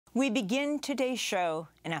We begin today's show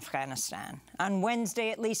in Afghanistan. On Wednesday,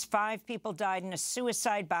 at least 5 people died in a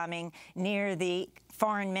suicide bombing near the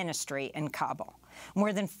Foreign Ministry in Kabul.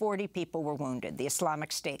 More than 40 people were wounded. The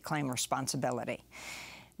Islamic State claimed responsibility.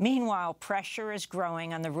 Meanwhile, pressure is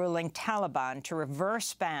growing on the ruling Taliban to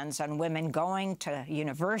reverse bans on women going to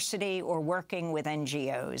university or working with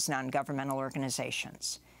NGOs, non-governmental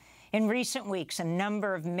organizations. In recent weeks, a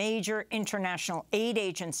number of major international aid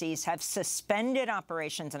agencies have suspended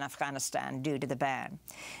operations in Afghanistan due to the ban.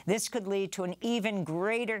 This could lead to an even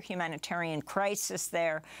greater humanitarian crisis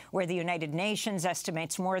there, where the United Nations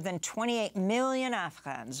estimates more than 28 million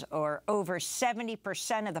Afghans, or over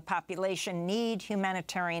 70% of the population, need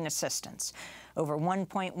humanitarian assistance. Over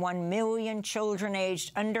 1.1 million children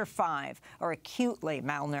aged under 5 are acutely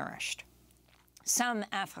malnourished. Some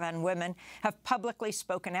Afghan women have publicly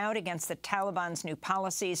spoken out against the Taliban's new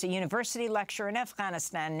policies. A university lecturer in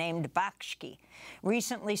Afghanistan named Bakshki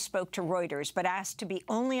recently spoke to Reuters, but asked to be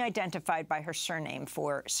only identified by her surname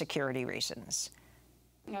for security reasons.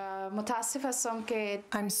 I'm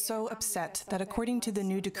so upset that according to the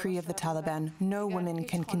new decree of the Taliban, no women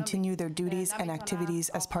can continue their duties and activities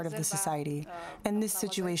as part of the society. And this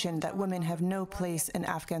situation that women have no place in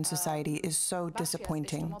Afghan society is so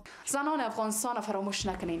disappointing.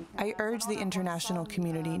 I urge the international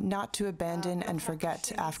community not to abandon and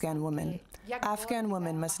forget Afghan women. Afghan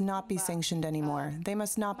women must not be sanctioned anymore. They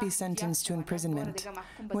must not be sentenced to imprisonment.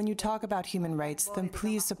 When you talk about human rights, then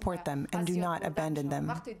please support them and do not abandon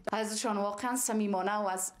them.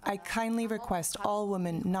 I kindly request all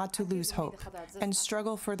women not to lose hope and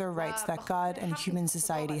struggle for their rights that God and human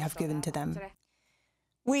society have given to them.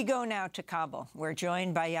 We go now to Kabul. We're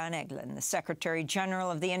joined by Jan Egeland, the Secretary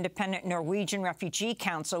General of the independent Norwegian Refugee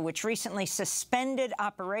Council, which recently suspended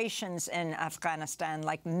operations in Afghanistan,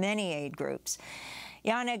 like many aid groups.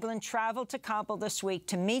 Jan Egeland traveled to Kabul this week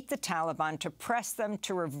to meet the Taliban to press them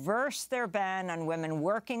to reverse their ban on women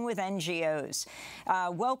working with NGOs.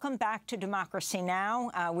 Welcome back to Democracy Now!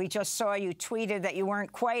 We just saw you tweeted that you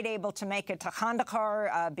weren't quite able to make it to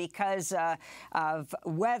Kandahar because of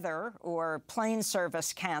weather or plane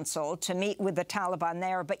service canceled to meet with the Taliban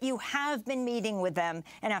there, but you have been meeting with them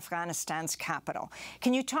in Afghanistan's capital.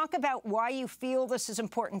 Can you talk about why you feel this is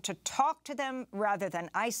important to talk to them rather than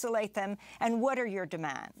isolate them, and what are your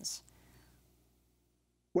demands?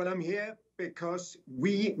 Well, I'm here because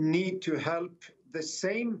we need to help the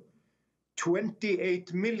same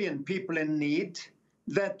 28 million people in need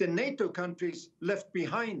that the NATO countries left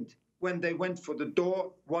behind when they went for the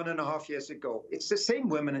door 1.5 years ago. It's the same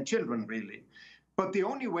women and children, really. But the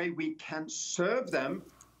only way we can serve them,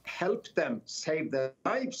 help them, save the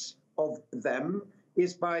lives of them,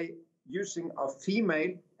 is by using our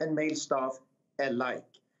female and male staff alike.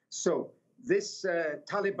 So this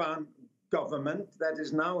Taliban government that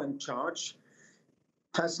is now in charge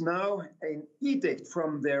has now an edict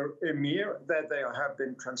from their emir that they have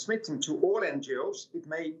been transmitting to all NGOs. It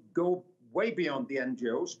may go way beyond the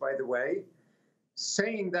NGOs, by the way,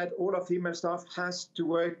 saying that all our female staff has to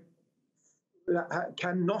work,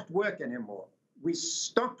 cannot work anymore. We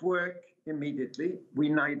stopped work immediately. We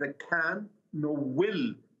neither can nor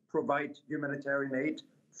will provide humanitarian aid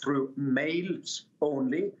through males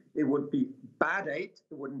only. It would be bad aid,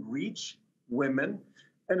 it wouldn't reach women,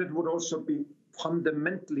 and it would also be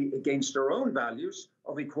fundamentally against our own values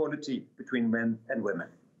of equality between men and women.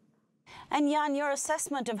 And Jan, your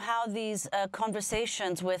assessment of how these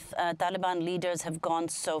conversations with Taliban leaders have gone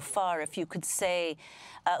so far, if you could say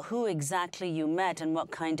who exactly you met and what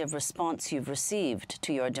kind of response you've received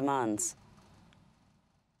to your demands.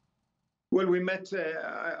 Well,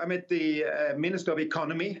 I met the Minister of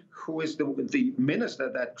Economy, who is the minister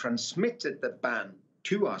that transmitted the ban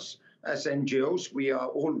to us as NGOs. We are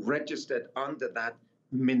all registered under that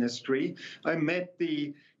ministry. I met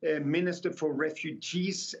the Minister for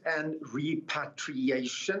Refugees and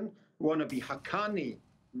Repatriation, one of the Haqqani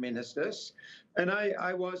ministers. And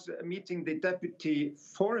I was meeting the Deputy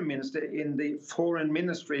Foreign Minister in the Foreign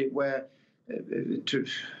Ministry, where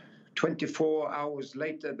 24 hours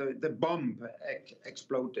later, the bomb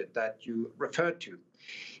exploded that you referred to.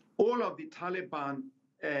 All of the Taliban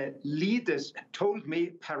leaders told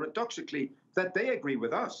me, paradoxically, that they agree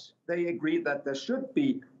with us. They agree that there should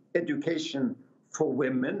be education for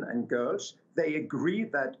women and girls. They agree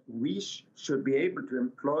that we should be able to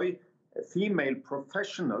employ female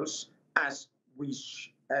professionals as we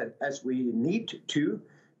need to.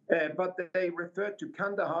 But they refer to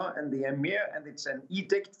Kandahar and the emir, and it's an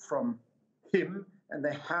edict from him, and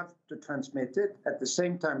they have to transmit it. At the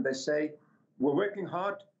same time, they say, we're working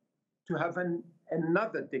hard to have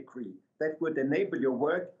another decree that would enable your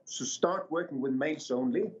work to start working with males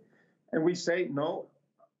only. And we say, no,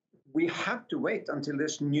 we have to wait until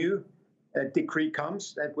this new decree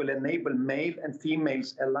comes that will enable male and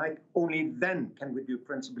females alike. Only then can we do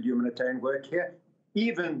principal humanitarian work here,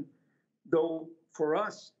 even though for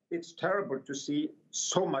us it's terrible to see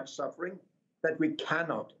so much suffering that we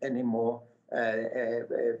cannot anymore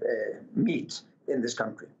meet in this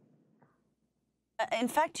country. In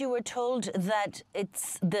fact, you were told that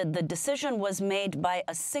the decision was made by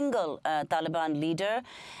a single Taliban leader,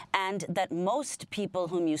 and that most people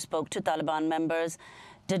whom you spoke to, Taliban members,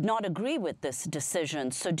 did not agree with this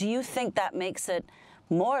decision. So do you think that makes it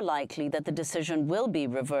more likely that the decision will be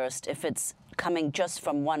reversed if it's coming just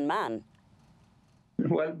from one man?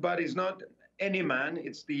 Well, but it's not any man,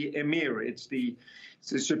 it's the emir, it's the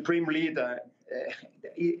supreme leader.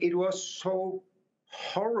 It was so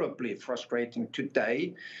horribly frustrating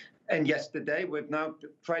today and yesterday. We've now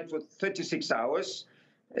tried for 36 hours,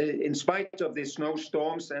 in spite of the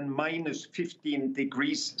snowstorms and minus 15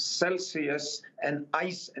 degrees Celsius and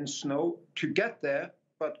ice and snow, to get there.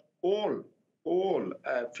 But all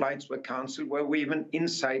flights were cancelled. We were even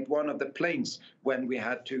inside one of the planes when we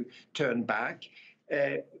had to turn back.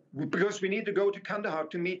 Because we need to go to Kandahar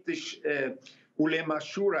to meet the Ulema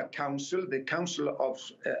Shura Council, the Council of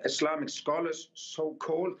Islamic Scholars,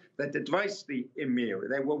 so-called, that advised the emir.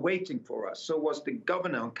 They were waiting for us. So was the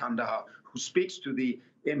governor of Kandahar, who speaks to the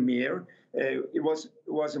emir. It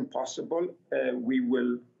was impossible. We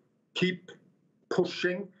will keep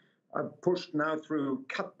pushing. I've pushed now through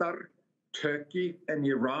Qatar, Turkey, and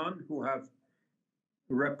Iran, who have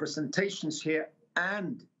representations here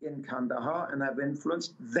and in Kandahar and have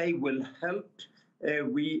influence. They will help.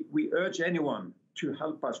 We urge anyone to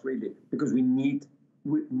help us, really, because we need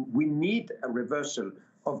a reversal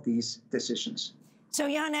of these decisions. So,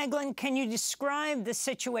 Jan Egeland, can you describe the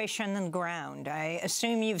situation on the ground? I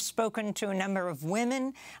assume you've spoken to a number of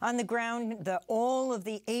women on the ground, all of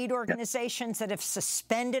the aid organizations that have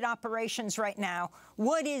suspended operations right now.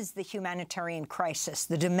 What is the humanitarian crisis,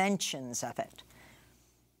 the dimensions of it?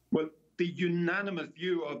 Well, the unanimous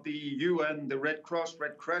view of the UN, the Red Cross,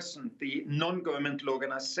 Red Crescent, the non-governmental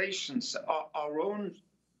organizations, our own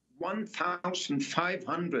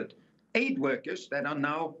 1,500 aid workers that are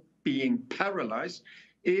now being paralyzed,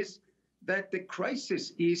 is that the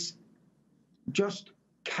crisis is just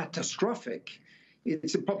catastrophic.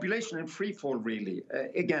 It's a population in free fall, really.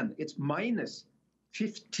 Again, it's minus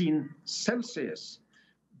 15 Celsius,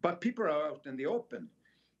 but people are out in the open.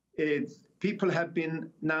 People have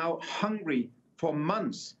been now hungry for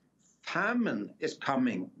months. Famine is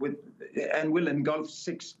coming and will engulf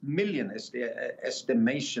 6 million is the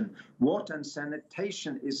estimation. Water and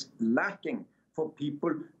sanitation is lacking for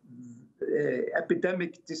people.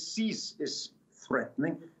 Epidemic disease is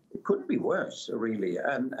threatening. It couldn't be worse, really.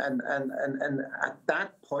 And at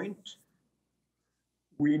that point,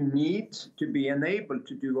 we need to be enabled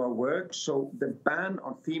to do our work. So the ban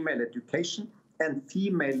on female education and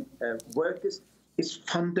female workers is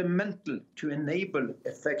fundamental to enable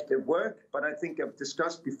effective work. But I think I've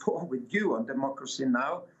discussed before with you on Democracy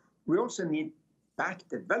Now! We also need back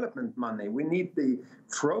development money. We need the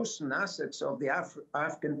frozen assets of the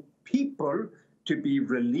Afghan people to be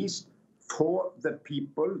released for the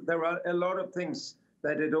people. There are a lot of things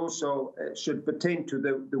that it also should pertain to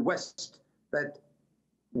the West that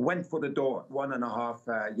went for the door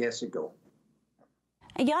 1.5 years ago.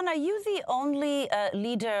 Jan, are you the only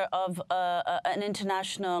leader of an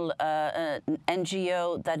international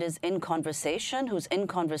NGO that is in conversation, who's in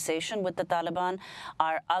conversation with the Taliban?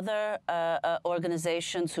 Are other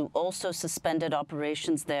organizations who also suspended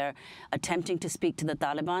operations there attempting to speak to the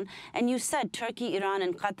Taliban? And you said Turkey, Iran,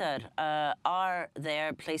 and Qatar are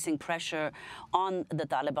there placing pressure on the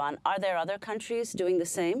Taliban. Are there other countries doing the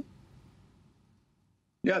same?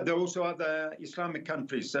 Yeah, there also are the Islamic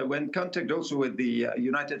countries. So when contact also with the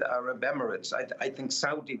United Arab Emirates, I think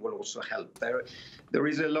Saudi will also help. There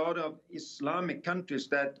is a lot of Islamic countries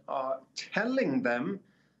that are telling them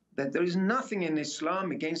that there is nothing in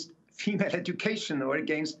Islam against female education or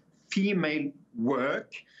against female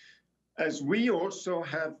work, as we also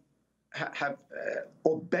have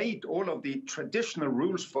obeyed all of the traditional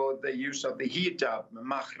rules for the use of the hijab,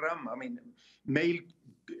 mahram, I mean, male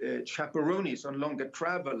chaperones on longer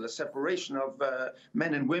travel, the separation of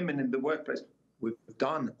men and women in the workplace. We've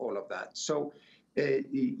done all of that. So,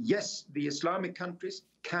 yes, the Islamic countries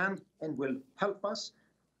can and will help us.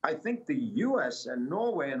 I think the US and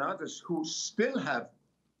Norway and others who still have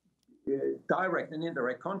direct and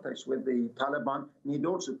indirect contacts with the Taliban need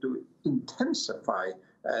also to intensify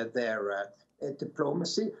their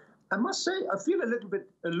diplomacy. I must say, I feel a little bit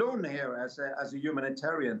alone here as a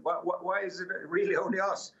humanitarian. Why is it really only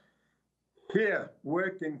us here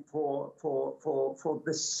working for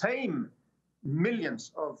the same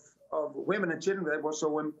millions of women and children that was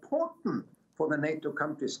so important for the NATO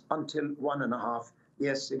countries until 1.5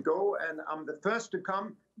 years ago? And I'm the first to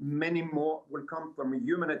come. Many more will come from a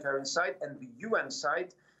humanitarian side and the UN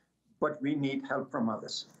side, but we need help from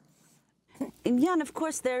others. Jan, of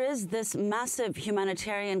course, there is this massive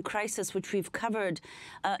humanitarian crisis, which we've covered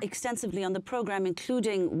extensively on the program,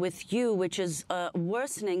 including with you, which is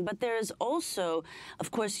worsening. But there is also, of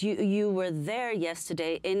course, you were there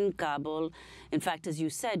yesterday in Kabul. In fact, as you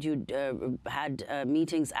said, you had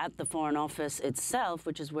meetings at the Foreign Office itself,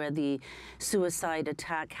 which is where the suicide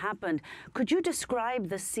attack happened. Could you describe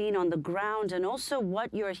the scene on the ground and also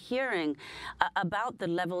what you're hearing about the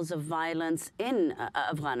levels of violence in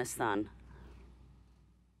Afghanistan?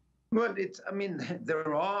 Well, I mean,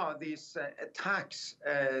 there are these attacks,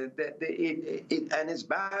 and it's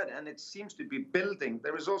bad, and it seems to be building.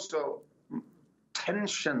 There is also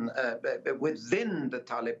tension within the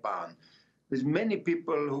Taliban. There's many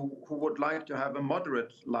people who would like to have a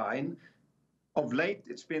moderate line. Of late,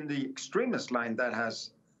 it's been the extremist line that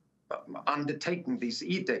has undertaken these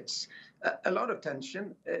edicts. A lot of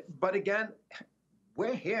tension, but again,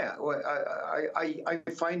 we're here. I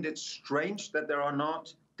find it strange that there are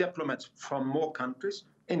not diplomats from more countries,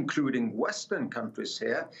 including Western countries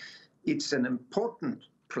here. It's an important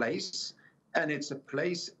place, and it's a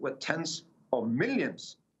place where tens of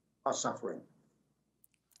millions are suffering.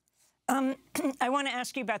 I want to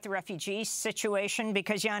ask you about the refugee situation,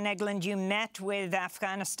 because, Jan Egeland, you met with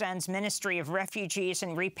Afghanistan's Ministry of Refugees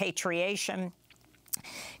and Repatriation.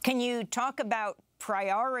 Can you talk about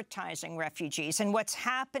prioritizing refugees and what's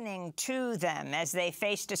happening to them as they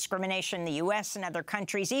face discrimination in the U.S. and other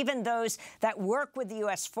countries, even those that work with the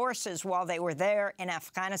U.S. forces while they were there in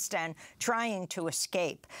Afghanistan trying to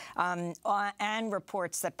escape, and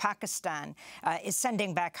reports that Pakistan is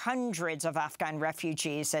sending back hundreds of Afghan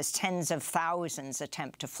refugees as tens of thousands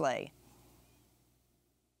attempt to flee?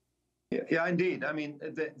 Yeah, indeed. I mean,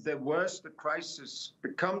 the worse the crisis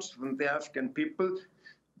becomes from the Afghan people,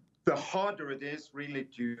 the harder it is really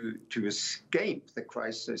to escape the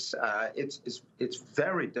crisis. It's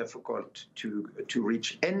very difficult to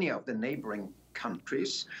reach any of the neighboring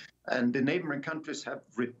countries. And the neighboring countries have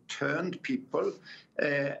returned people,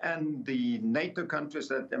 and the NATO countries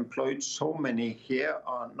that employed so many here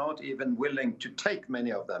are not even willing to take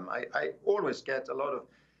many of them. I always get a lot of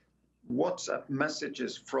WhatsApp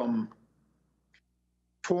messages from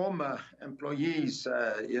former employees,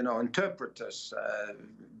 interpreters,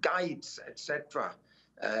 guides, etc.,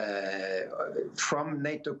 from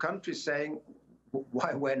NATO countries saying,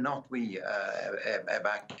 why were not we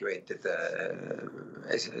evacuated?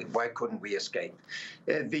 Why couldn't we escape?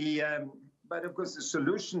 But of course, the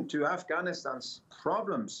solution to Afghanistan's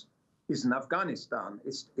problems is in Afghanistan.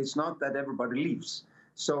 It's not that everybody leaves.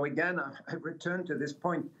 So again, I return to this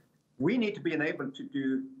point. We need to be able to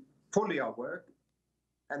do fully our work.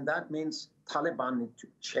 And that means Taliban need to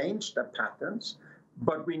change their patterns,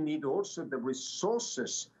 but we need also the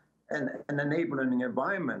resources and an enabling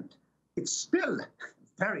environment. It's still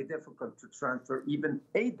very difficult to transfer even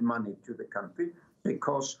aid money to the country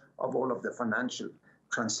because of all of the financial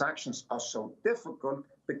transactions are so difficult,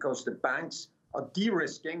 because the banks are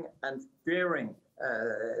de-risking and fearing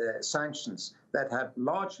sanctions that have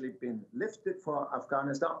largely been lifted for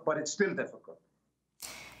Afghanistan, but it's still difficult.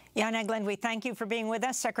 Jan Egeland, we thank you for being with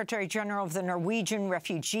us. Secretary General of the Norwegian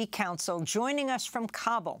Refugee Council, joining us from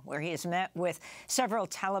Kabul, where he has met with several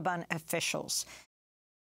Taliban officials.